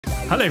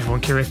Hello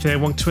everyone, Kireth here.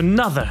 Welcome to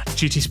another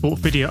GT Sport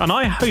video, and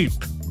I hope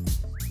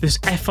this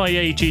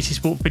FIA GT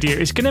Sport video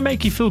is going to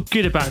make you feel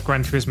good about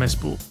Gran Turismo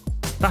Sport.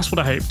 That's what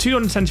I hope.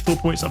 274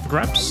 points up for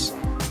grabs.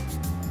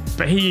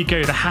 But here you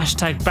go, the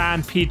hashtag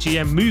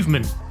banpgm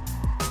movement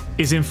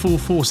is in full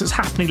force. It's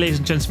happening, ladies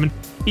and gentlemen.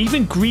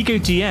 Even Grego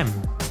DM,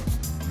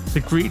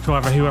 the Greek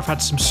driver who I've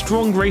had some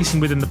strong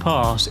racing with in the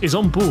past, is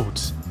on board.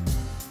 So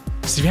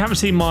if you haven't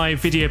seen my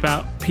video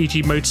about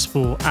PG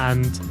Motorsport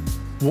and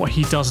what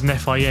he does in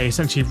FIA,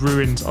 essentially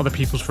ruins other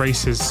people's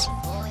races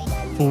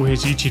for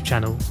his YouTube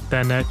channel,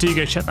 then do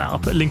go check that out. I'll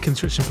put a link in the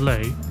description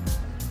below.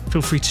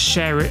 Feel free to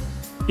share it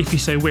if you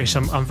so wish.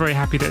 I'm very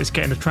happy that it's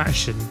getting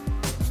attraction.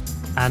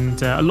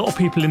 And a lot of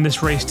people in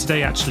this race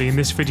today, actually, in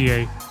this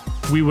video,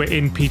 we were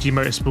in PG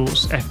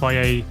Motorsport's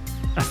FIA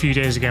a few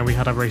days ago and we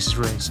had our races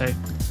running. So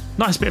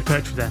nice bit of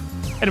poetry there.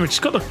 Anyway,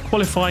 just got the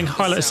qualifying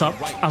highlights up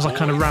as I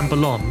kind of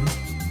ramble on.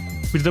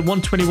 We did a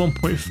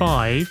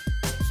 121.5.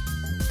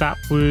 That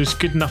was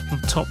good enough for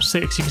the top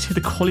 6. You can see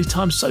the quality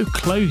time so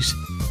close,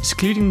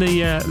 excluding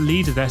the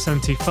leader there,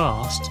 70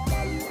 fast.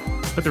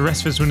 But the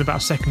rest of us were in about a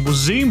second. We'll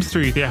zoom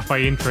through the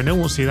FIA intro. No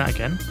one will see that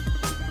again.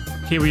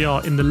 Here we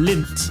are in the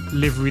lint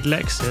liveried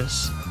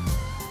Lexus.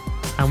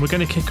 And we're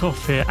going to kick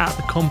off here at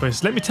the combo.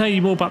 So let me tell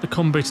you more about the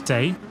combo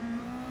today.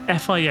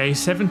 FIA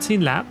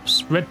 17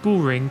 laps, Red Bull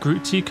Ring,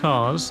 Group 2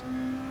 cars,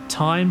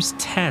 times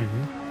 10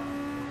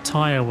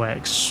 tyre wear.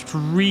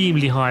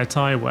 Extremely high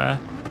tyre wear.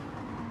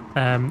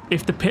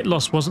 If the pit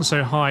loss wasn't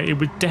so high, it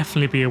would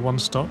definitely be a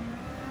one-stop.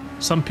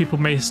 Some people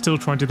may still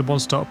try and do the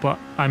one-stop, but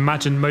I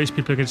imagine most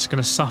people are just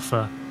going to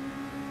suffer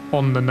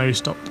on the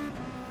no-stop.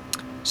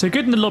 So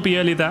good in the lobby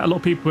earlier that a lot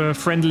of people were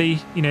friendly,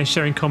 you know,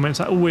 sharing comments.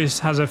 That always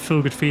has a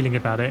feel-good feeling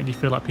about it, and you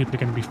feel like people are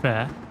going to be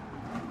fair.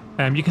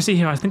 You can see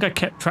here, I think I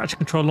kept traction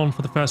control on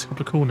for the first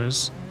couple of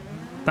corners.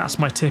 That's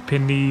my tip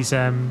in these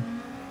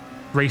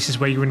races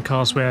where you're in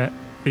cars where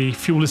the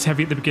fuel is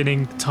heavy at the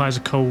beginning, the tyres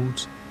are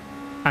cold,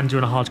 and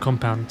you're on a hard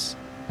compound.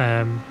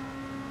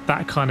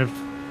 That kind of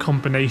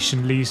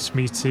combination leads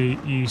me to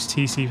use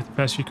TC for the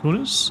first few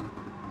corners,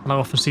 and I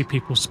often see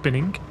people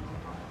spinning.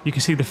 You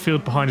can see the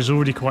field behind is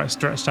already quite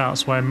stretched out,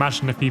 so I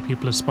imagine a few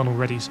people have spun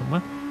already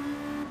somewhere.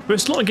 We're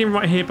slotting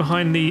right here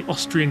behind the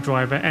Austrian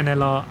driver,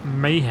 NLR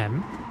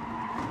Mayhem,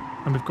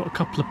 and we've got a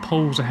couple of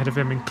poles ahead of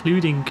him,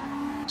 including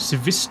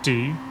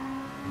Sivistu,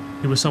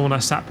 who was someone I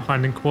sat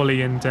behind in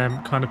quali and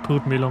kind of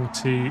pulled me along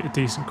to a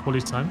decent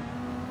quali time.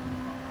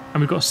 And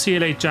we've got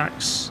CLA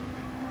Jax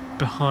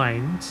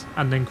behind,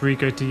 and then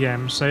Grego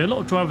DM. So a lot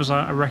of drivers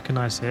I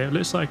recognise here. It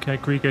looks like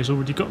Grego's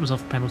already got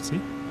himself a penalty.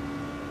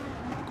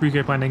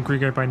 Grego by name,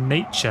 Grego by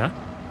nature.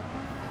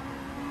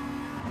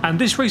 And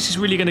this race is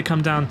really going to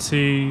come down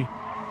to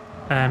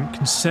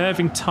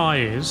conserving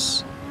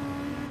tyres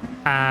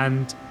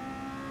and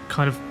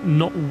kind of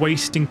not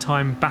wasting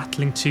time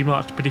battling too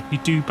much. But if you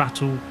do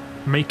battle,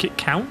 make it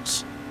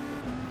count.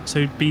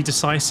 So be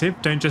decisive.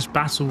 Don't just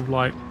battle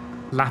like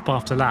lap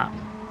after lap,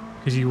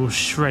 because you will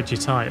shred your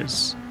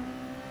tyres.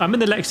 I'm in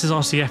the Lexus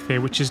RCF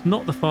here, which is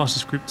not the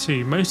fastest Group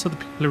 2. Most other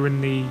people are in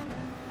the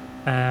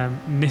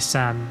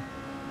Nissan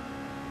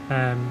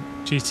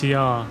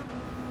GTR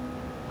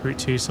Group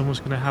 2. Someone's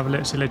going to have a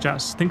look. So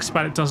Jax thinks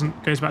about it,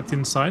 goes back to the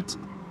inside,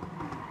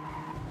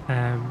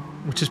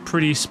 which is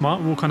pretty smart.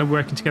 We're all kind of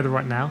working together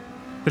right now.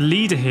 The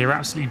leader here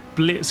absolutely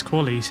blitz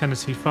quali. He's heading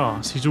too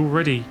fast. He's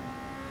already,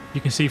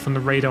 you can see from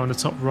the radar on the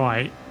top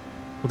right,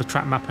 or the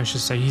track map I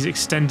should say, he's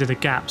extended a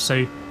gap.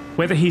 So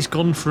whether he's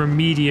gone for a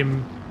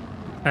medium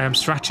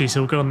strategy,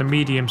 so he'll go on the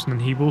mediums and then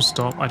he will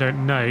stop, I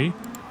don't know.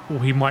 Or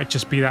he might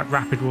just be that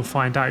rapid, we'll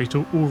find out. He's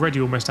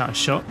already almost out of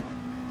shot.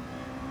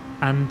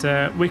 And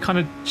we're kind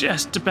of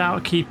just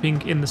about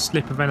keeping in the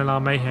slip of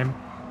NLR Mayhem.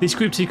 These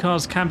Group 2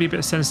 cars can be a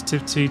bit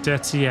sensitive to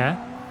dirty air,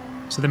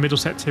 so the middle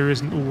sector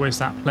isn't always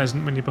that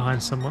pleasant when you're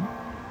behind someone.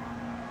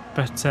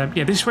 But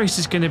yeah, this race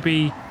is going to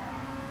be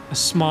a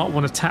smart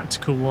one, a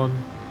tactical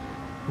one,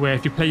 where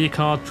if you play your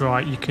cards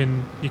right, you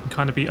can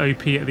kind of be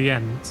OP at the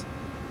end.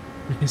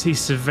 You can see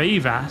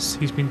Surveyvas,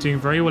 he's been doing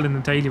very well in the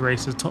daily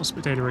races, top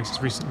split daily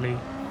races recently.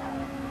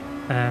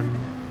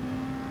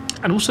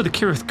 And also the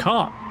Kireth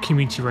Kart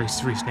community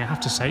races recently, I have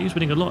to say. He's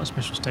winning a lot at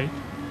special stage.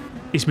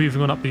 He's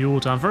moving on up the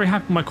order. I'm very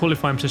happy with my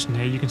qualifying position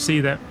here. You can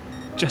see that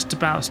just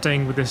about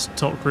staying with this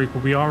top group.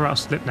 Well, we are out of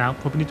slip now.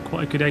 Probably need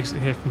quite a good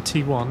exit here from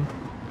T1.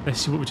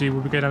 Let's see what we do.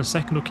 Will we go down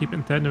second or keep it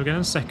in third? No, we'll go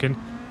down second.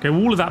 Go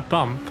all of that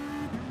bump.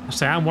 I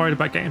say I'm worried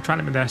about getting a track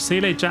limit there.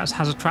 CLA Jax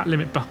has a track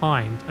limit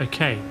behind.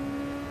 Okay.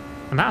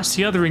 And that's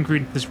the other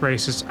ingredient of this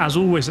race, is, as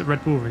always at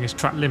Red Bull Ring, is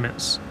track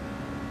limits.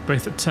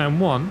 Both at turn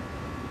 1,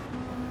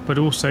 but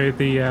also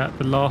the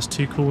last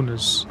 2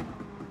 corners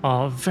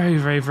are very,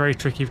 very, very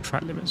tricky for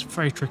track limits.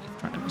 Very tricky for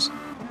track limits,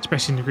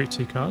 especially in the Group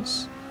 2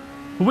 cars.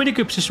 We're in a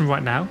good position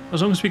right now,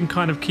 as long as we can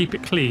kind of keep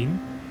it clean.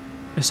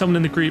 If someone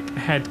in the group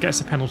ahead gets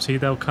a penalty,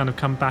 they'll kind of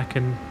come back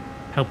and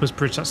help us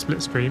bridge that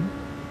split stream.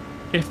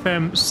 If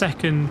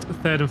second,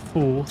 third and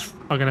fourth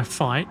are going to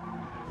fight,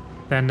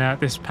 then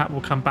this pack will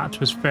come back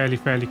to us fairly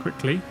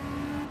quickly,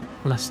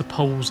 unless the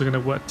poles are going to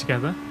work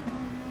together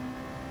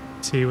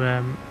to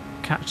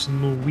catch the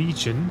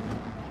Norwegian.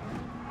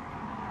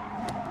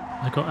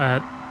 I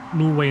got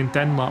Norway and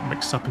Denmark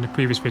mixed up in the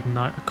previous video and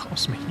I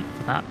cost me heat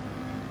for that.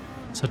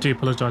 So I do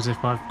apologise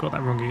if I've got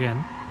that wrong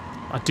again.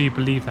 I do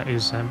believe that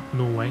is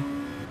Norway.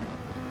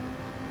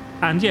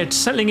 And yeah,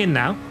 just settling in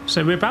now.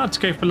 So we're about to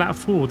go for lap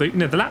 4.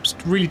 The laps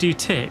really do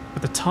tick,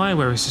 but the tyre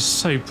wear is just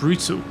so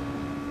brutal.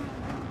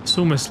 It's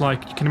almost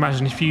like you can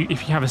imagine if you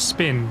have a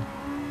spin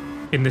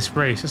in this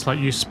race, it's like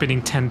you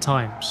spinning 10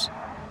 times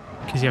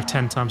because you have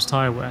 10 times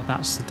tyre wear.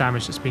 That's the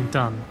damage that's been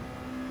done.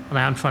 And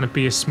I am trying to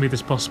be as smooth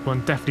as possible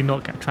and definitely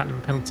not get a track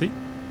limit penalty.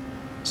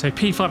 So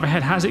P5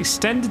 ahead has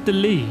extended the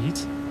lead,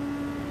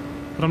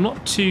 but I'm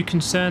not too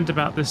concerned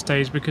about this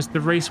stage because the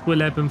race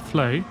will ebb and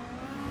flow.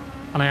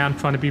 And I am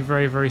trying to be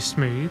very, very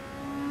smooth.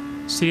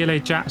 CLA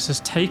Jats has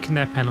taken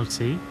their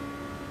penalty.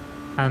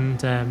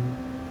 And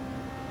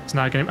it's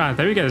now going...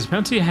 there we go. There's a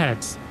penalty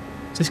ahead. So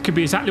this could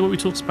be exactly what we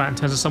talked about in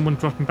terms of someone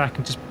dropping back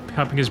and just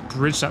helping us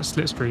bridge that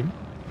slipstream.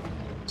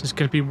 So it's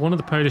going to be one of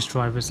the Polish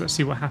drivers. Let's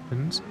see what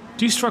happens.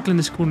 Do struggle in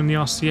this corner in the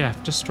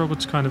RCF. Just struggle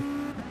to kind of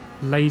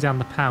lay down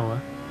the power.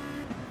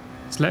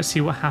 So let's see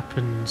what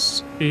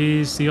happens.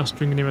 Is the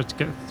Austrian going to be able to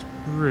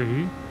get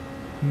through?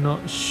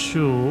 Not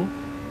sure.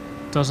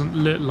 Doesn't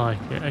look like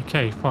it.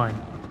 Okay, fine.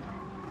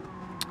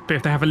 But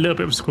if they have a little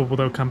bit of a scoreboard,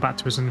 they'll come back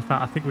to us. And in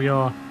fact, I think we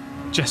are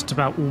just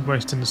about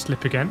almost in the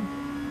slip again.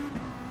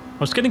 I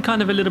was getting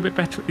kind of a little bit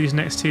better at these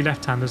next two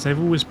left-handers. They've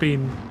always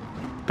been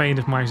the bane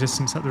of my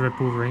existence at the Red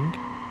Bull Ring.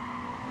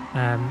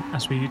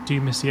 As we do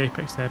miss the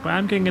apex there. But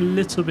I'm getting a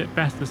little bit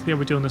better. Let's see how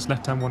we do on this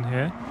left-hand one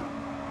here.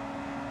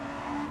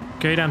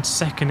 Go down to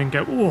second and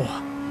go,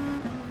 oh!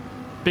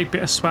 Big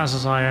bit of swaz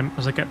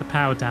as I get the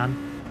power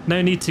down. No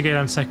need to go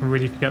down second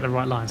really if you get the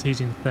right lines.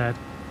 He's in third.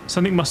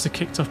 Something must have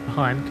kicked off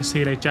behind because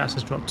CLA Jats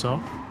has dropped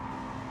off.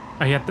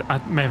 Oh,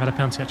 I may have had a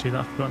penalty actually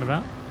that I've forgotten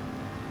about.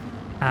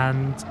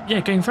 And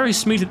yeah, going very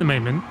smooth at the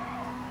moment.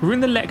 We're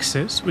in the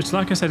Lexus, which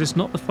like I said is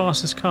not the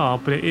fastest car,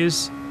 but it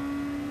is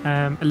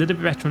a little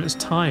bit better on its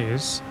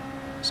tyres.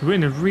 So we're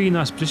in a really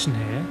nice position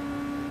here.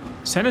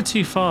 Setting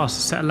too fast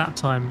to set a lap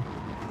time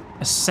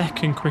a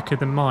second quicker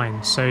than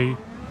mine. So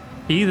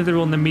either they're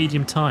on the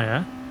medium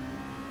tyre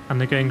and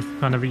they're going for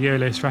kind of a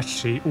YOLO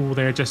strategy, or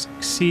they're just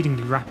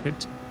exceedingly rapid.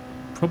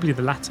 Probably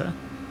the latter.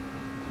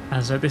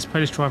 As this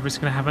Polish driver is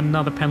going to have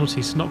another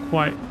penalty, so not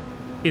quite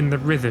in the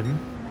rhythm.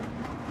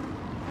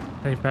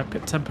 They've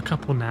picked up a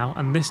couple now,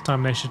 and this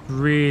time they should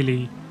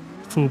really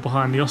fall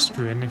behind the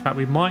Austrian. In fact,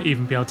 we might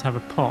even be able to have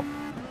a pop,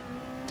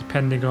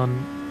 depending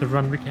on the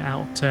run we get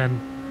out of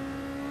turn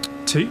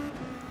 2.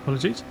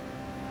 Apologies.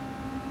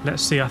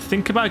 Let's see, I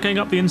think about going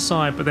up the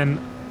inside, but then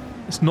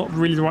it's not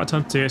really the right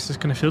time to do it. It's just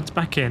going to filter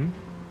back in.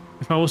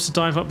 If I was to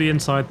dive up the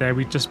inside there,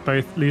 we'd just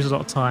both lose a lot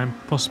of time,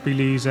 possibly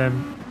lose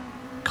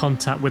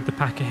contact with the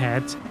pack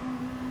ahead,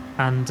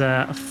 and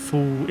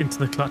fall into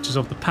the clutches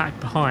of the pack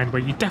behind,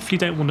 where you definitely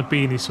don't want to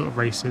be in these sort of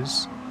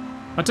races.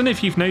 I don't know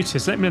if you've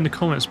noticed, let me know in the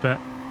comments, but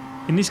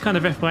in these kind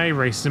of FIA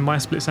races, in my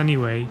splits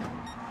anyway,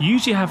 you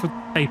usually have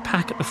a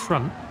pack at the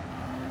front,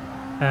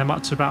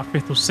 up to about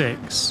 5th or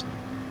 6th,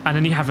 and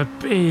then you have a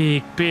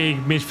big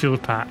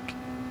midfield pack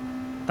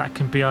that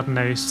can be, I don't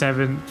know,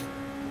 7th,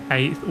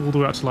 8th, all the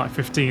way up to like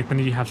 15th, and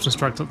then you have some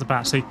struggles at the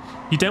back. So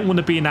you don't want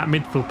to be in that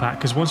midfield pack,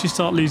 because once you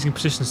start losing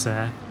positions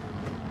there,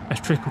 a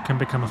trickle can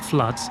become a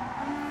flood.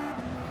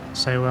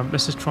 So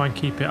let's just try and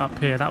keep it up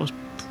here. That was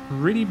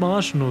pretty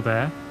marginal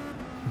there.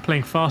 I'm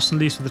playing fast and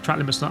loose with the track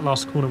limits in that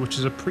last corner, which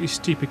is a pretty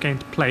stupid game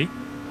to play.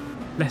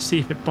 Let's see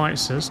if it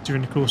bites us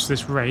during the course of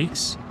this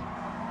race.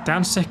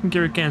 Down second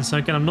gear again, so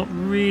again I'm not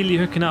really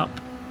hooking up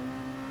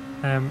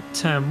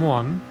turn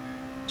 1.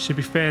 Should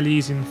be fairly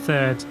easy in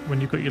third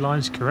when you've got your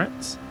lines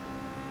correct.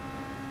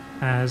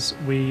 As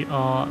we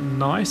are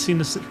nicely in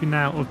the slipstream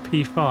now of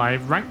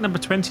P5, ranked number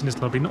 20 in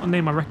this lobby, not a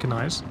name I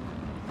recognise.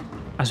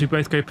 As we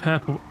both go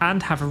purple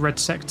and have a red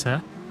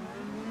sector.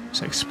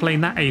 So explain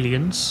that,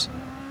 aliens.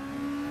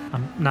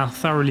 I'm now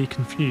thoroughly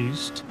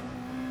confused.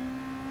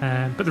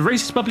 But the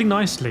race is bubbling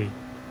nicely.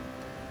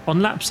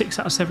 On lap 6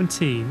 out of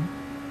 17.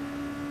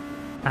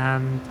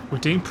 And we're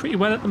doing pretty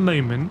well at the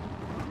moment.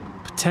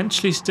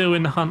 Potentially still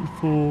in the hunt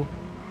for,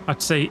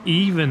 I'd say,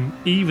 even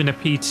a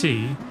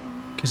PT.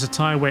 Because the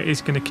tyre weight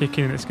is going to kick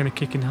in and it's going to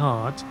kick in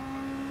hard.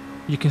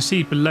 You can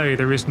see below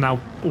there is now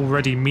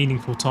already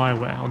meaningful tyre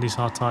wear on these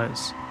hard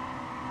tyres.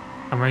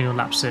 And we're only on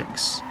lap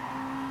 6.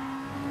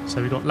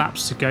 So we've got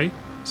laps to go.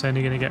 It's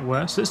only going to get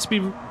worse. Let's be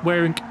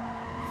wearing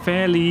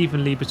fairly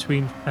evenly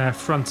between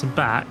front and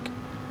back.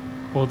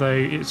 Although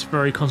it's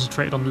very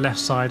concentrated on the left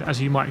side,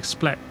 as you might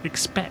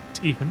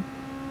expect even.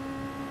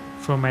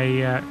 From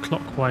a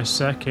clockwise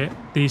circuit.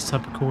 These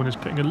type of corners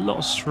putting a lot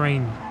of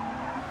strain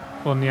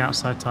on the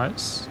outside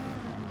tyres.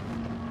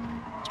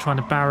 Trying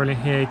to barrel in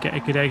here, get a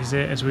good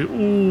exit as we...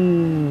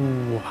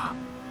 Ooh!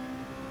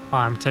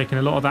 I'm taking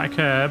a lot of that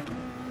curb.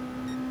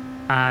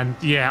 And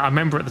yeah, I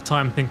remember at the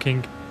time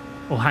thinking,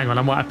 oh, hang on,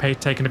 I might have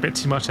taken a bit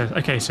too much there.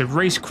 Okay, so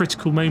race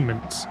critical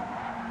moments.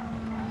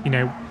 You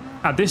know,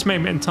 at this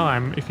moment in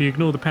time, if you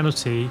ignore the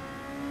penalty,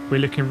 we're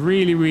looking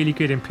really, really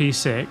good in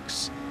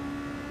P6.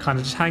 kind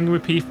of just hanging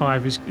with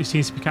P5, who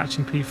seems to be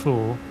catching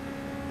P4.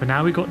 But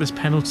now we got this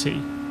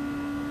penalty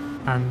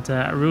and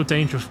a real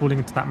danger of falling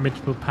into that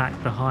midfield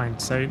pack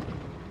behind. So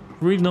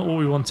really not what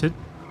we wanted.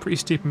 Pretty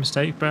stupid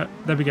mistake, but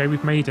there we go,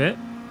 we've made it.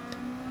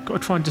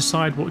 Got to try and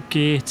decide what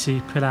gear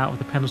to put out of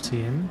the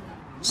penalty in.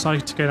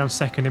 Decided to go down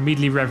second,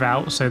 immediately rev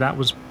out, so that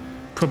was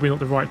probably not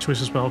the right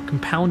choice as well.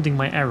 Compounding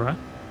my error,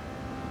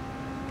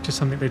 which is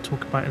something they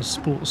talk about in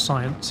sports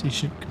science. You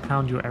should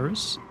compound your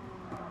errors.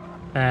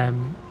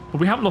 But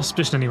we haven't lost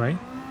position anyway.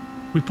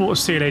 We brought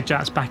CLA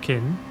Jats back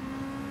in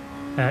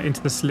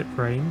into the slip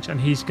range, and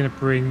he's going to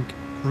bring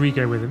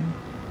Rigo with him.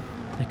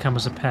 They come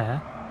as a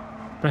pair.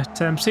 But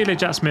CLA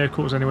Jats may have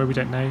caught us anyway, we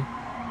don't know.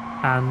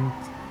 And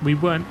we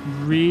weren't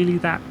really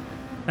that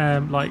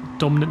like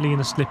dominantly in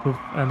the slip of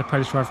the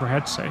Polish driver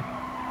ahead, so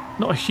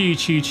not a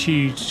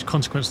huge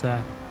consequence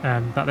there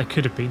that there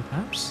could have been,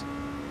 perhaps.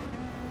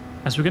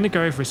 As we're going to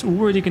go over, it's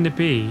already going to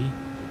be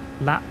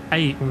lap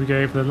 8 when we go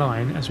over the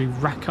line as we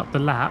rack up the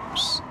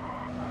laps.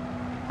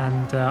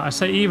 And I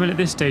say even at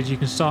this stage you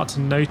can start to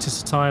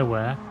notice the tyre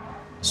wear.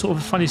 Sort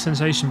of a funny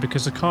sensation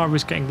because the car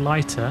is getting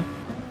lighter,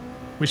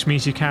 which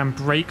means you can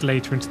brake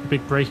later into the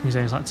big braking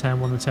zones like turn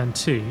 1 and turn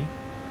 2.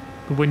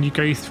 But when you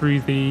go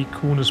through the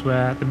corners,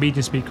 where the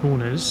medium speed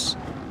corners,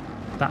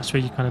 that's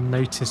where you kind of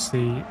notice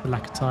the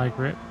lack of tyre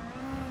grip.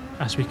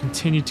 As we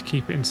continue to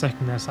keep it in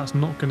second there, so that's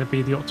not going to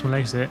be the optimal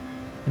exit.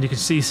 And you can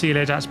see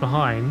CLA Jats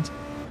behind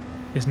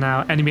is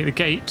now enemy at the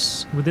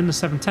gates within the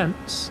 7/10,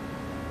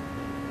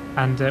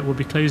 and will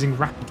be closing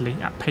rapidly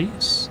at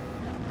pace.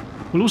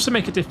 Will also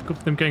make it difficult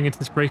for them going into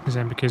this braking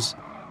zone because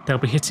they'll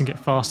be hitting it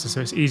faster,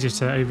 so it's easier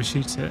to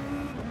overshoot it.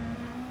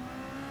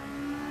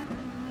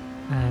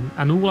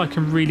 And all I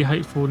can really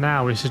hope for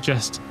now is to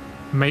just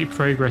make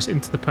progress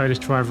into the Polish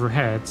driver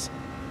ahead,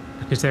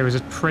 because there is a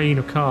train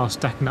of cars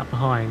stacking up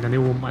behind and they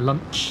all want my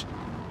lunch.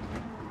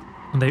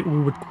 And they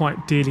all would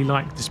quite dearly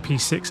like this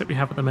P6 that we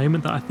have at the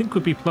moment, that I think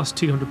would be plus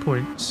 200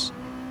 points.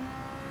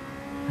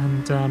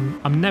 And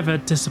I'm never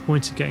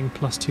disappointed getting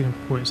plus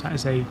 200 points. That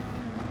is a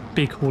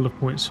big haul of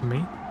points for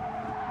me.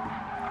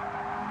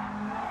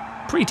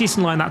 Pretty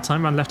decent line that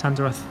time around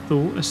left-hander, I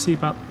thought. Let's see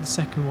about the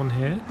second one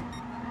here.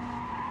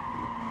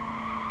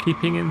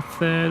 Keeping in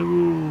third,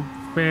 ooh,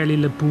 fairly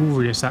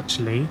laborious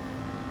actually.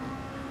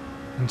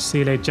 And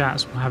CLA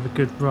Jats will have a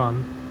good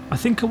run. I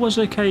think I was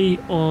okay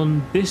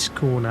on this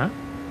corner,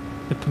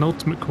 the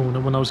penultimate corner,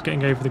 when I was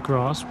getting over the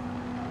grass,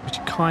 which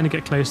you kind of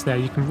get close there.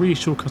 You can really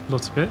shortcut a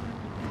lot of it.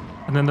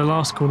 And then the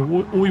last corner,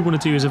 all we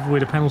want to do is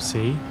avoid a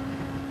penalty,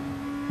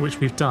 which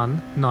we've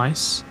done.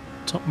 Nice.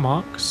 Top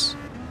marks.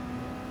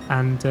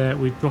 And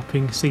we're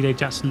dropping CLA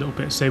Jats a little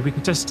bit, so we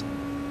can just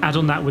add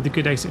on that with a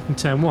good exit from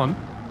turn 1.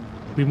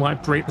 We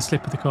might break the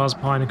slip of the cars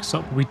behind and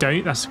stop, but we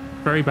don't. That's a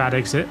very bad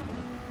exit.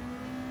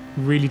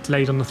 Really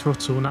delayed on the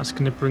throttle, and that's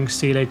going to bring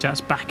CLA Jats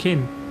back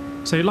in.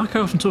 So like I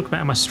often talk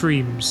about in my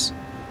streams,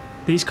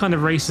 these kind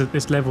of races at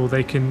this level,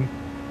 they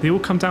all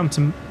come down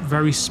to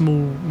very small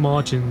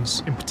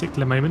margins in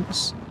particular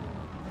moments.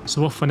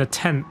 So often a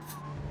 10th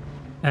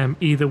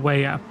either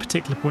way at a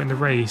particular point in the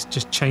race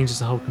just changes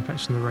the whole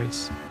complexion of the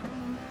race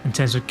in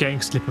terms of getting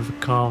slip of a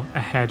car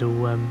ahead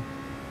or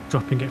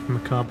dropping it from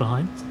a car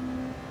behind.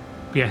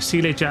 But yeah,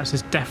 CLA Jats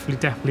is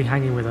definitely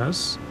hanging with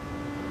us.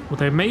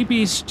 Although maybe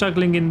he's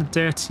struggling in the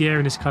dirty area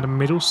in this kind of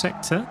middle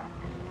sector.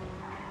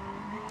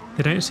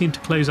 They don't seem to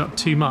close up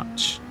too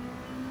much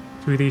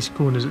through these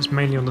corners. It's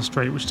mainly on the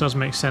straight, which does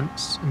make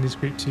sense in these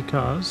Group 2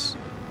 cars.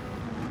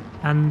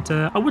 And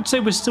I would say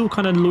we're still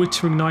kind of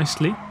loitering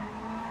nicely.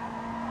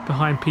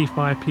 Behind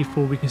P5,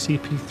 P4, we can see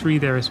P3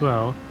 there as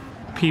well.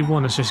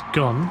 P1 has just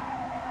gone.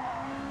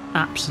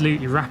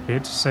 Absolutely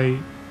rapid, so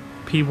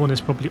P1 is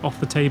probably off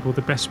the table.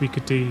 The best we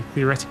could do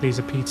theoretically is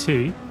a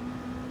P2.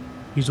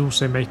 He's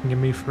also making a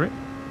move for it.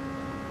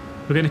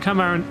 We're going to come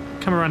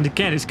around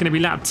again. It's going to be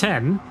lap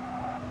 10.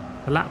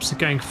 The laps are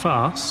going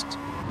fast.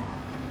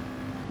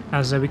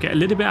 As we get a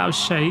little bit out of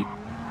shape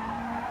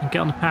and get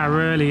on the power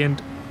early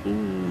and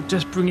ooh,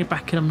 just bring it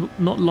back in. I'm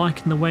not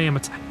liking the way I'm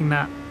attacking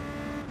that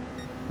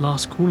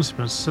last corner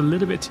spin. It's a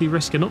little bit too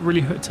risky. I'm not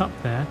really hooked up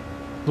there.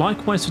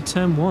 Likewise for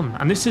turn 1.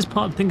 And this is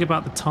part of the thing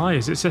about the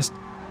tyres.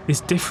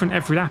 It's different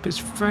every lap. It's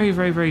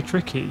very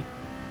tricky.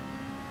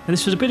 And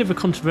this was a bit of a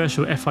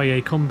controversial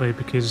FIA combo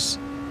because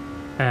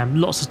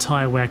lots of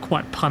tyre wear,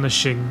 quite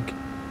punishing.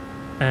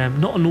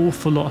 Not an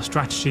awful lot of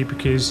strategy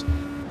because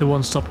the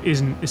one stop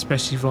isn't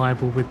especially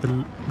viable with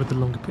the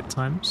longer pit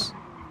times,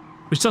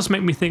 which does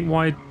make me think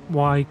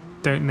why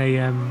don't they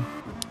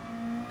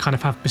kind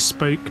of have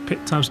bespoke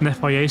pit times in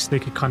FIA so they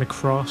could kind of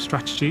craft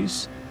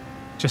strategies,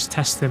 just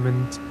test them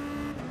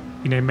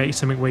and make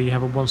something where you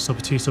have a 1-stop,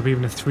 a 2-stop,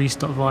 even a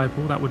 3-stop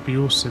viable. That would be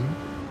awesome.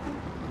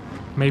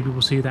 Maybe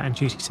we'll see that in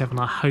GT7,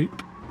 I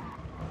hope.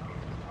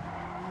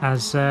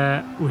 As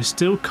we're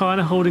still kind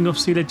of holding off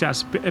CLA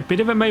Jats. A bit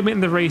of a moment in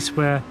the race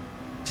where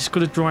you just got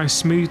to drive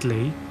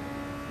smoothly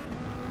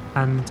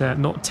and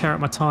not tear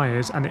up my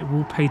tyres, and it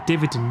will pay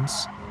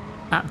dividends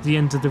at the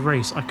end of the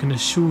race, I can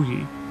assure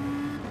you.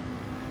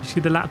 You see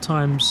the lap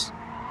times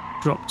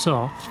dropped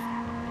off.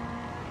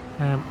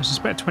 I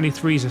suspect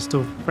 23s are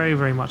still very,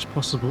 very much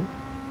possible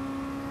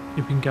if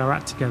we can go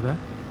out together.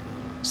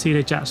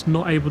 CLA Jack's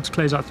not able to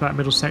close out to that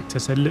middle sector,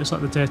 so it looks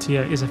like the dirty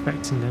air is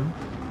affecting them.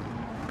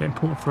 But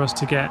important for us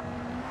to get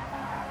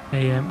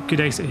a good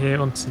exit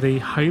here onto the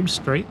home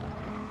straight,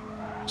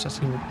 which is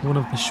actually one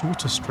of the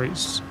shorter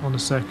straights on the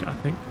circuit, I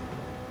think.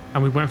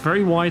 And we went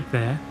very wide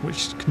there,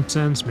 which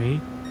concerns me.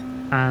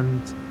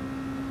 And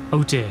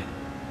oh dear,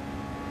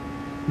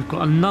 we've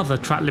got another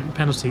track limit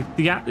penalty.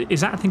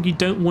 Is that a thing you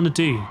don't want to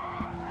do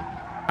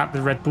at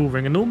the Red Bull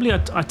Ring? And normally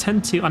I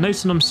tend to, I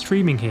notice when I'm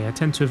streaming here, I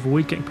tend to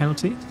avoid getting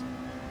penalties.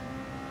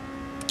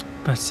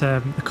 But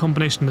the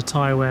combination of the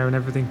tyre wear and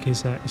everything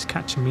is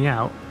catching me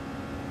out.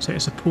 So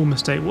it's a poor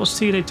mistake. What's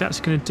CLA Jack's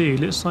going to do?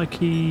 Looks like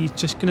he's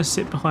just going to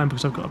sit behind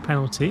because I've got a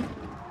penalty,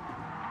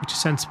 which is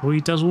sensible.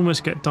 He does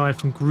almost get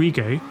dived from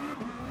Grigo.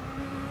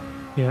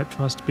 Yeah,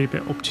 tries to be a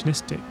bit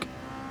opportunistic.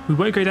 We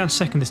won't go down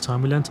second this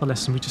time. We learnt our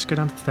lesson. We just go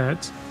down to third.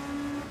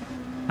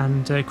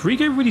 And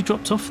Grigo really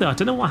dropped off there. I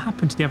don't know what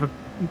happened. Did he have a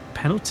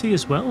penalty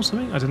as well or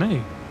something? I don't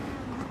know.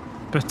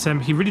 But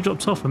he really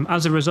dropped off. And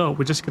as a result,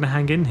 we're just going to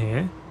hang in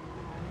here.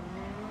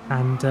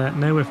 And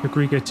nowhere for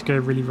Grigo to go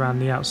really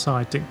round the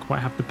outside. Didn't quite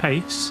have the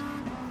pace.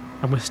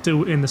 And we're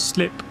still in the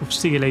slip of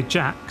CLA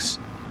Jack's.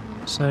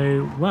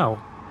 So, well,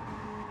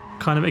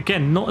 kind of,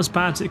 again, not as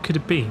bad as it could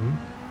have been.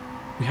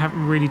 We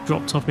haven't really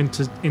dropped off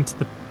into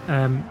the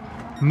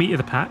meat of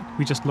the pack.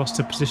 We just lost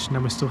a position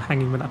and we're still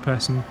hanging with that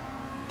person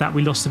that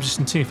we lost the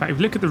position to. In fact, if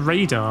you look at the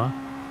radar,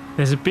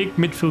 there's a big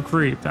midfield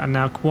group that are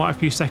now quite a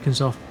few seconds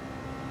off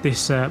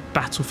this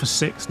battle for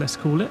 6, let's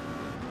call it.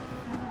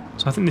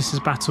 So I think this is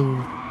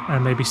battle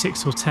maybe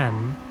 6 till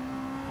 10,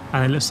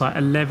 and it looks like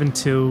 11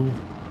 till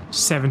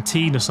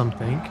 17 or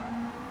something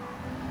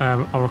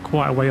are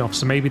quite a way off.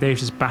 So maybe they've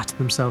just battered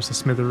themselves to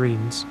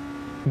smithereens.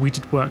 We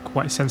did work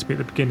quite sensibly at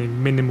the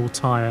beginning. Minimal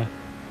tyre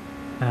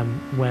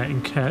wear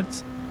incurred.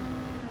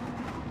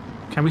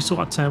 Can we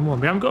sort out turn 1?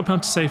 We haven't got a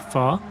penalty so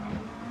far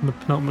on the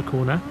penultimate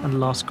corner and the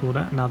last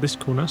corner, and now this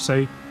corner.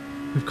 So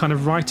we've kind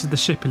of righted the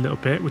ship a little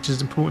bit, which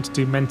is important to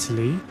do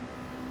mentally.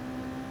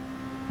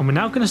 And we're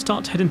now going to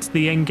start to head into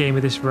the end game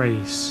of this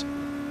race,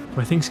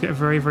 where things get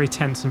very, very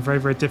tense and very,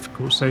 very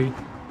difficult. So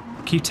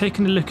keep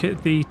taking a look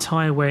at the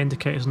tyre wear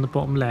indicators on the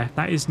bottom left.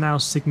 That is now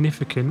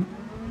significant,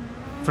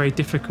 very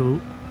difficult.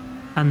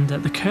 And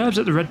the curbs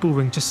at the Red Bull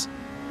Ring just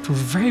feel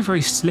very,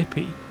 very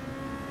slippy.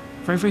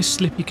 Very, very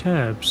slippy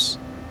curbs.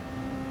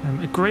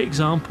 A great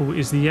example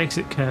is the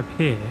exit curb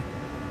here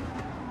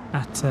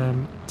at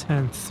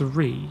turn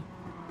 3.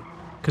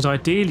 Because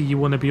ideally you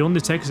want to be on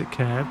this exit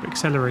curb,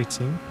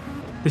 accelerating.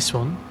 This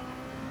one,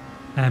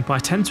 but I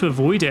tend to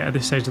avoid it at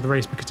this stage of the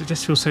race because it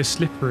just feels so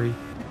slippery,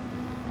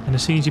 and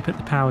as soon as you put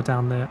the power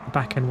down there, the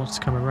back end wants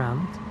to come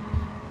around.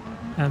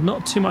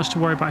 Not too much to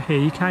worry about here.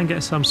 You can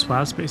get some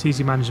swaz, but it's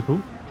easy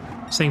manageable.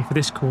 Same for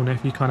this corner.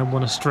 If you kind of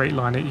want to straight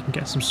line it, you can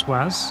get some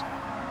swaz.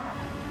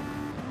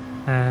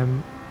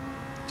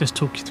 Just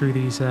talk you through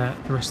these the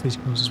rest of these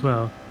corners as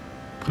well.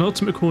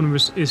 Penultimate corner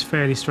is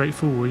fairly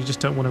straightforward. You just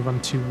don't want to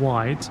run too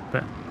wide,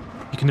 but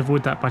you can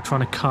avoid that by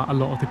trying to cut a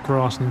lot of the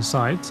grass on the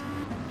inside.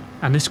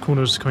 And this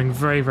corner is going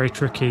very, very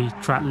tricky.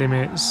 Track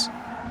limits,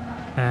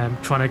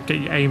 trying to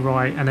get your aim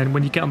right. And then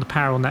when you get on the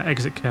power on that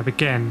exit curve,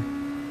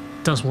 again,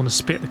 it does want to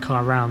spit the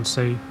car around.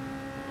 So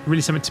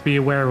really something to be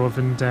aware of,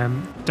 and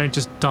don't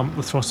just dump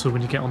the throttle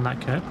when you get on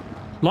that curve.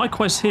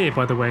 Likewise here,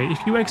 by the way, if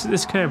you exit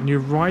this curve and you're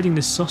riding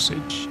this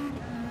sausage,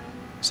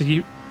 so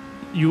you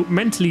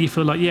mentally you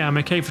feel like, yeah, I'm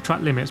okay for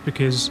track limits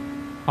because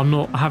I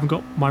haven't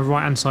got my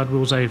right hand side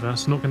wheels over,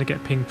 so I'm not going to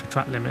get pinged for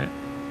track limit.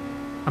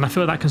 And I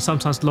feel that can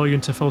sometimes lull you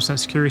into false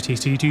sense of security,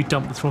 so you do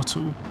dump the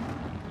throttle.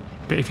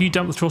 But if you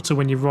dump the throttle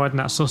when you're riding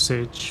that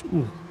sausage,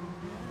 ooh,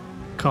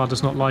 the car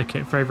does not like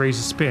it. Very, very easy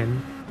to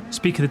spin.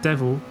 Speak of the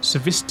devil,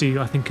 Savistu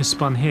I think has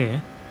spun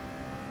here.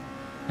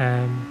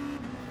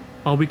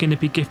 Are we going to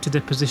be gifted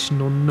a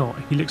position or not?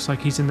 He looks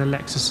like he's in the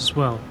Lexus as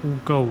well. All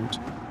gold.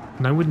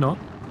 No, we're not.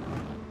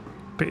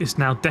 But it's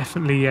now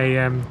definitely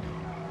a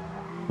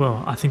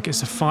well, I think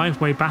it's a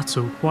 5-way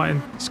battle.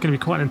 It's going to be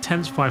quite an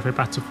intense 5-way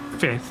battle for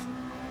 5th.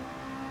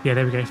 Yeah,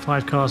 there we go.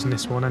 5 cars in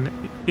this one, and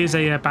it is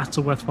a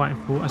battle worth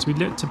fighting for as we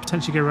look to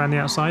potentially go around the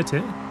outside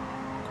here.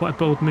 Quite a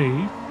bold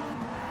move,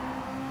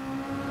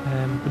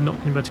 but not going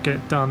to be able to get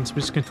it done. So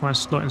we're just going to try and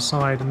slot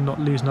inside and not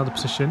lose another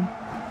position.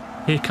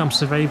 Here comes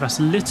Survey. That's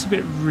a little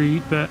bit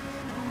rude, but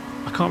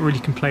I can't really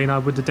complain. I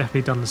would have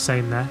definitely done the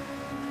same there,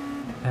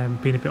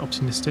 being a bit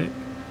optimistic.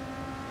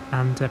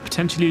 And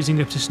potentially losing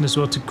the position as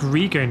well to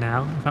Grigo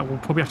now. In fact, we'll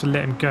probably have to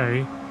let him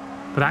go.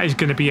 But that is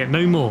going to be it.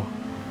 No more.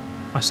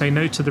 I say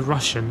no to the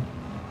Russian.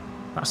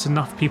 That's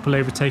enough people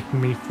overtaking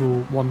me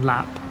for 1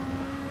 lap.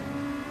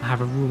 I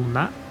have a rule on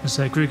that. As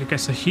Grigo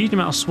gets a huge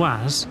amount of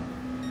swaz.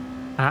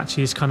 And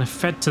actually is kind of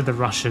fed to the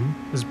Russian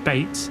as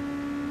bait,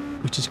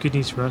 which is good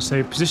news for us.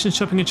 So position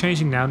shopping and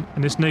changing now.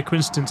 And it's no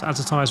coincidence as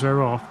the tyres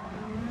wear off,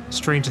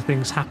 stranger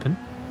things happen.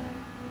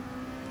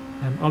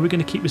 Are we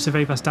going to keep the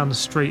Surveyvas down the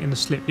straight in the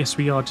slip? Yes,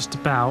 we are, just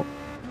about.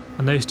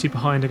 And those two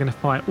behind are going to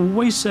fight.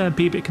 Always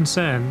be a bit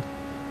concerned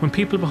when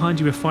people behind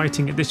you are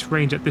fighting at this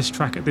range, at this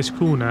track, at this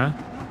corner,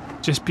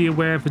 just be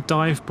aware of the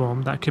dive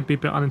bomb. That could be a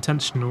bit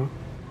unintentional.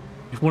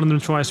 If one of them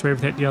tries to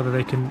overtake the other,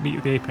 they can meet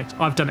with the apex.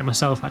 I've done it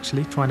myself,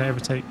 actually, trying to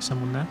overtake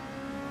someone there.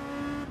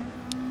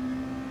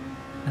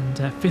 And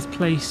 5th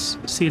place,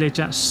 CLA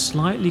Jet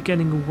slightly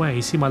getting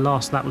away. See, my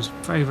last lap was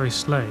very, very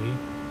slow.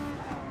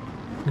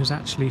 It was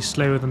actually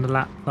slower than the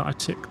lap that I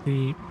took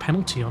the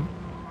penalty on.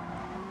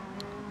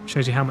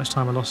 Shows you how much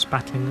time I lost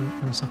battling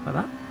and stuff like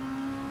that.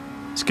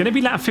 It's going to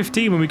be lap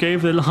 15 when we go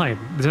over the line.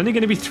 There's only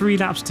going to be 3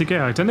 laps to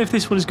go. I don't know if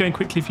this one is going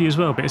quickly for you as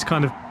well, but it's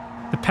kind of...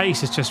 the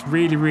pace is just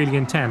really, really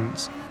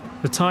intense.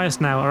 The tyres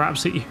now are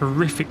absolutely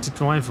horrific to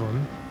drive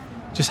on.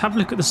 Just have a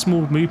look at the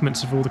small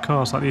movements of all the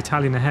cars, like the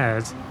Italian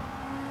ahead.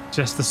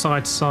 Just the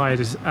side to side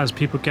as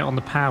people get on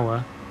the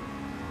power.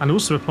 And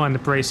also applying the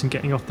brakes and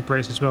getting off the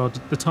brakes as well.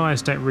 The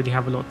tyres don't really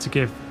have a lot to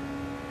give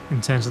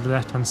in terms of the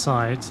left-hand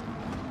side.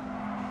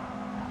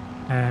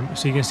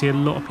 So you can see a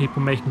lot of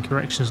people making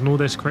corrections, and all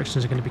those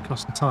corrections are going to be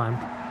costing time.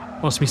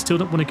 Whilst we still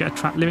don't want to get a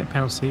track limit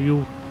penalty,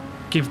 you'll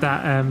give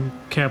that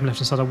curb on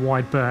left-hand side a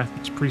wide berth,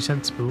 which is pretty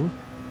sensible.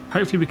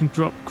 Hopefully we can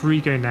drop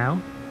Grigo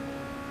now,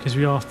 because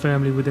we are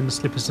firmly within the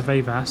slippers of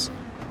Avas.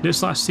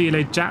 Looks like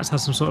CLA Jats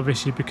has some sort of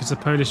issue because the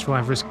Polish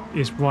driver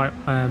is right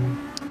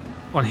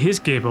on his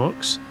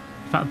gearbox.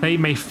 In fact, they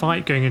may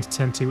fight going into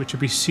turn 2, which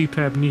would be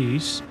superb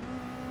news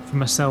for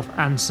myself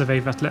and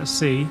Savavas. Let's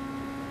see.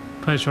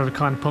 Polish driver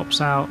kind of pops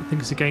out,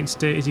 thinks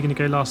against it. Is he going to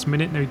go last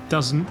minute? No, he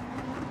doesn't.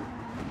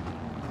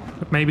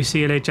 But maybe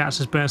CLA Jats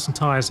has burnt some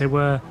tyres. They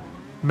were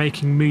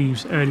making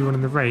moves earlier on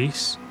in the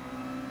race,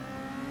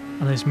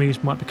 and those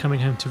moves might be coming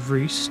home to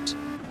roost.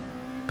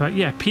 But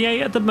yeah,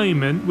 P8 at the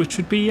moment, which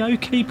would be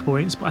okay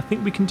points, but I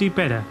think we can do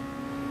better.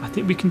 I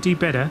think we can do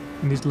better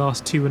in these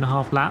last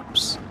 2.5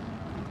 laps.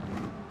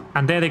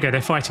 And there they go,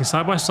 they're fighting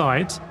side by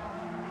side.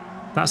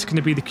 That's going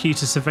to be the key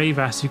to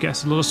Savavas, who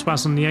gets a lot of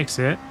spaz on the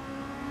exit.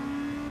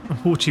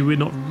 Unfortunately, we're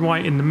not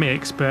right in the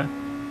mix, but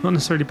not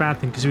necessarily a bad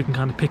thing because we can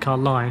kind of pick our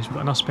lines. We've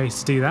got enough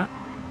space to do that.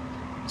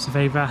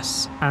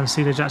 Savavas and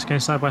CLA Jats going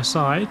side by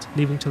side,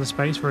 leaving to the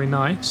space, very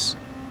nice.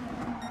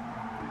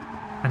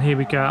 And here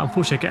we go.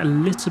 Unfortunately, I get a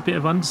little bit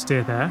of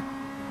understeer there,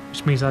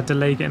 which means I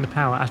delay getting the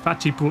power. I've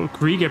actually brought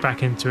Grigo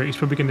back into it. He's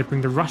probably going to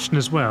bring the Russian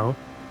as well.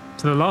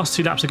 So the last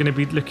 2 laps are going to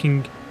be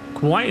looking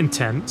quite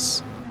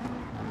intense.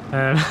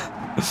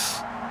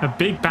 A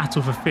big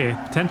battle for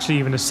 5th, potentially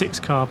even a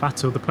 6-car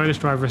battle. The Polish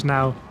driver has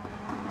now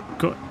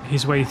got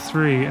his way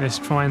through and is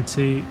trying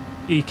to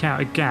eke out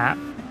a gap.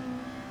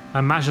 I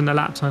imagine the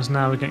lap times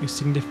now are getting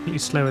significantly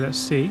slower. Let's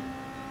see.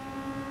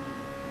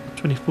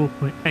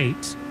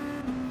 24.8.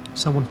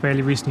 Someone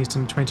fairly recently has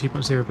done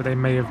 22.0, but they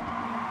may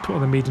have put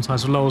on the medium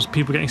tyres. Lols,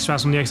 people getting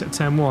stressed on the exit at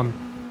turn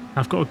 1.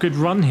 I've got a good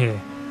run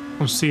here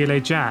on CLA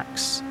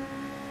Jacks.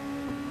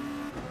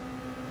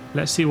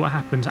 Let's see what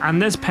happens.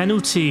 And there's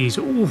penalties.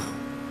 Ooh,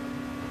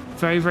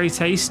 very, very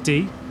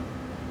tasty.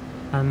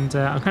 And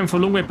I'm coming for a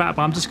long way back,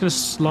 but I'm just going to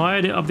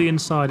slide it up the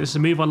inside. It's a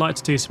move I like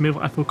to do. It's a move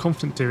I feel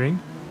confident doing.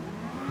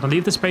 I'll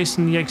leave the space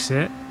in the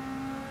exit.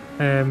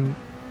 And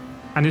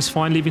it's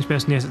fine leaving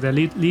space in the exit there.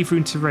 Leave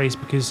room to race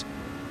because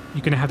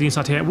you're going to have the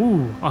inside here.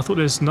 Ooh, I thought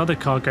there's another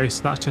car ghost.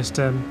 So that's just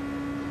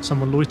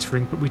someone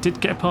loitering. But we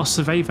did get past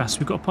Savavas.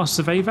 We got past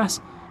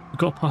Savavas. We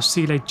got past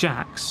CLA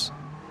Jacks.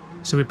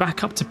 So we're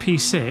back up to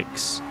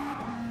P6.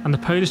 And the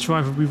Polish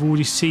driver we've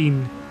already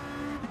seen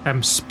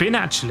spin,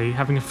 actually,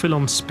 having a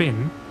full-on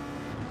spin,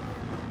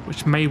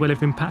 which may well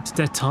have impacted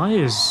their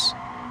tyres.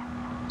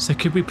 So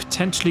could we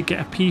potentially get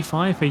a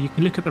P5 here? You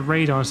can look at the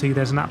radar and see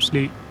there's an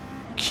absolute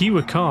queue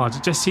of cars.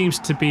 It just seems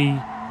to be...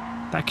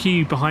 that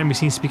queue behind me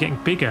seems to be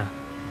getting bigger.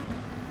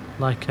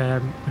 Like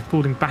we're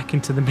falling back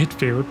into the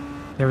midfield.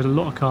 There are a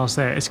lot of cars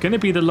there. It's going to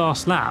be the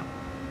last lap.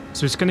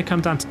 So it's going to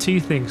come down to 2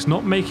 things.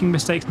 Not making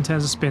mistakes in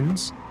terms of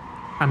spins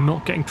and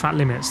not getting track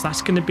limits.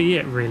 That's going to be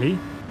it, really.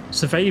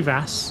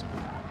 Savavas,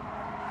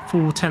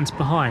 4 tenths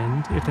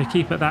behind. If they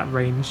keep at that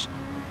range,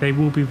 they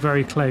will be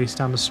very close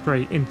down the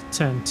straight into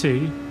turn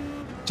 2.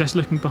 Just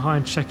looking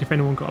behind, check if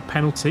anyone got a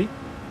penalty.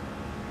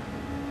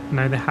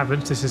 No, they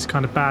haven't. This is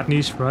kind of bad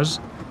news for us.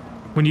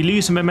 When you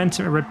lose the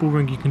momentum at Red Bull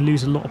Ring, you can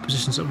lose a lot of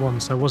positions at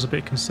once, so I was a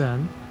bit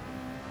concerned.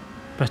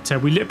 But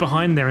we look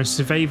behind there, and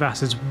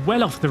Savavas is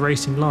well off the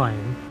racing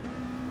line.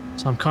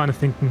 So I'm kind of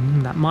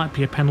thinking, that might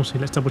be a penalty.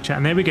 Let's double check.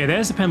 And there we go.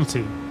 There's the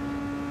penalty.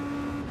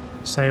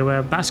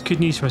 So that's good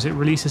news for us. It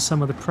releases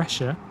some of the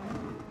pressure,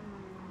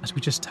 as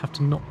we just have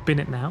to not bin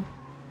it now.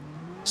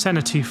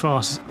 Senna too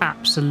fast is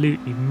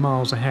absolutely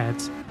miles ahead.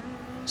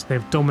 So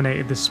they've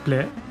dominated the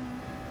split.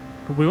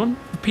 But we're on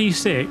for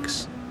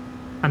P6.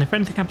 And if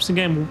anything happens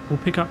again, we'll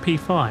pick up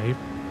P5.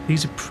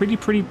 These are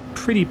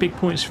pretty big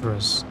points for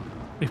us,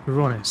 if we're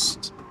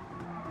honest.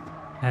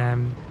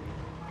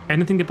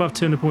 Anything above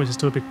 200 points is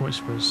still big points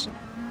for us.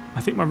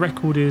 I think my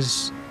record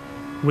is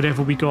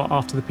whatever we got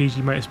after the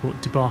PG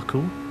Motorsport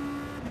debacle.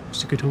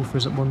 It's a good haul for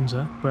us at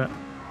Monza. But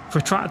for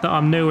a track that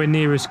I'm nowhere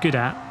near as good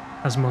at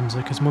as Monza,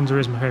 because Monza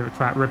is my favourite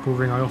track, Red Bull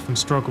Ring I often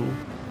struggle,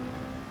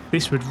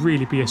 this would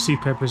really be a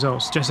superb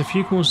result. So just a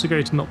few corners to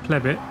go to not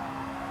pleb it.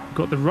 We've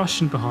got the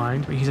Russian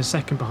behind, but he's a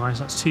second behind,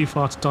 so that's too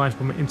far to dive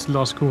from it into the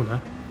last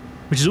corner,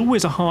 which is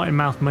always a heart in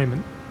mouth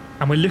moment.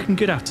 And we're looking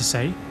good, I have to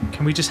say.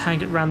 Can we just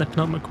hang it around the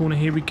penultimate corner?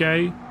 Here we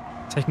go.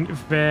 Taking it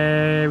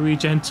very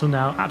gentle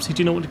now.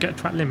 Absolutely do not want to get a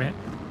track limit.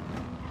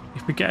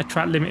 If we get a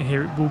track limit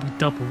here, it will be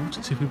doubled.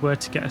 So if we were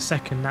to get a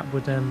second, that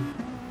would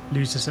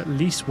lose us at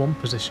least one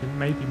position,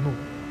 maybe more.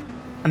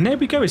 And there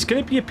we go. It's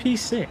going to be a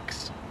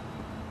P6.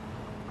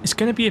 It's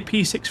going to be a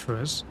P6 for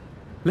us.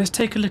 Let's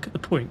take a look at the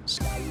points.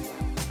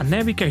 And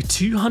there we go.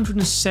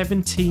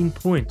 217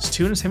 points.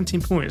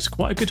 217 points.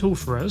 Quite a good haul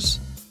for us.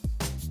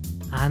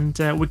 And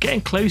we're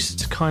getting closer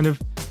to kind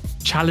of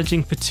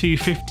challenging for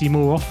 250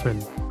 more often,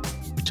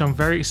 which I'm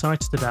very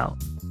excited about.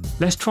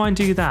 Let's try and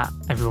do that,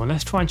 everyone.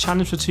 Let's try and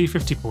challenge for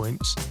 250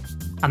 points.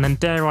 And then,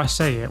 dare I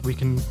say it, we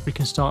can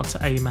start to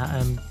aim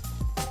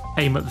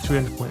at the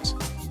 300 points.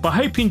 But I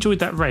hope you enjoyed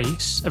that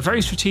race. A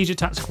very strategic,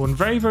 tactical, and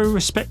very, very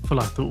respectful,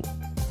 I thought.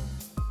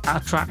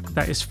 At a track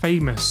that is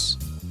famous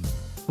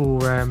for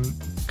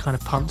kind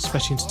of punts,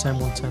 especially into turn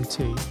 1, turn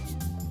 2.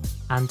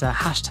 And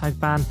hashtag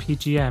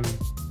banpgm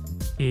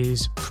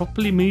is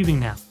properly moving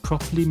now.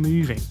 Properly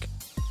moving.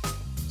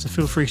 So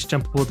feel free to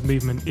jump aboard the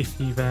movement if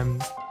you've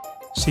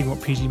seen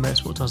what PG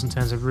Motorsport does in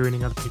terms of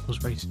ruining other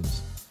people's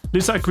races.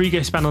 Looks like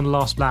Grigo spun on the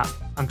last lap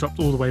and dropped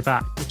all the way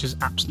back, which is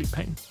absolute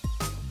pain.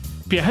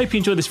 But yeah, I hope you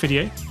enjoyed this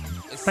video.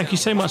 Thank you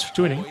so much for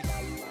joining,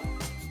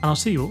 and I'll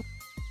see you all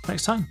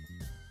next time.